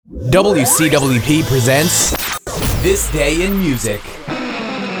WCWP presents This Day in Music.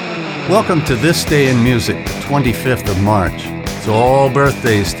 Welcome to This Day in Music, the 25th of March. It's all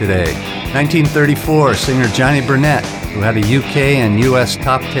birthdays today. 1934, singer Johnny Burnett, who had a UK and US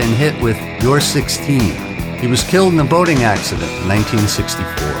top 10 hit with You're 16. He was killed in a boating accident in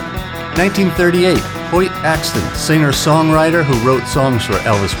 1964. 1938, Hoyt Axton, singer-songwriter who wrote songs for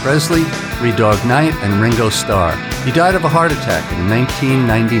Elvis Presley, Three Dog Night, and Ringo Starr. He died of a heart attack in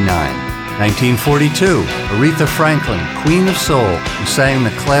 1999. 1942, Aretha Franklin, Queen of Soul, who sang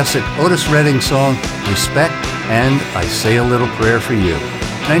the classic Otis Redding song, Respect and I Say a Little Prayer for You.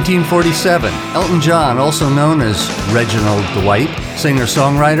 1947, Elton John, also known as Reginald Dwight,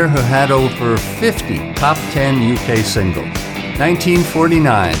 singer-songwriter who had over 50 top 10 UK singles.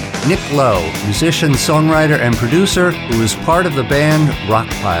 1949, Nick Lowe, musician, songwriter, and producer who was part of the band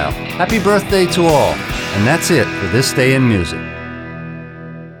Rockpile. Happy birthday to all, and that's it for This Day in Music.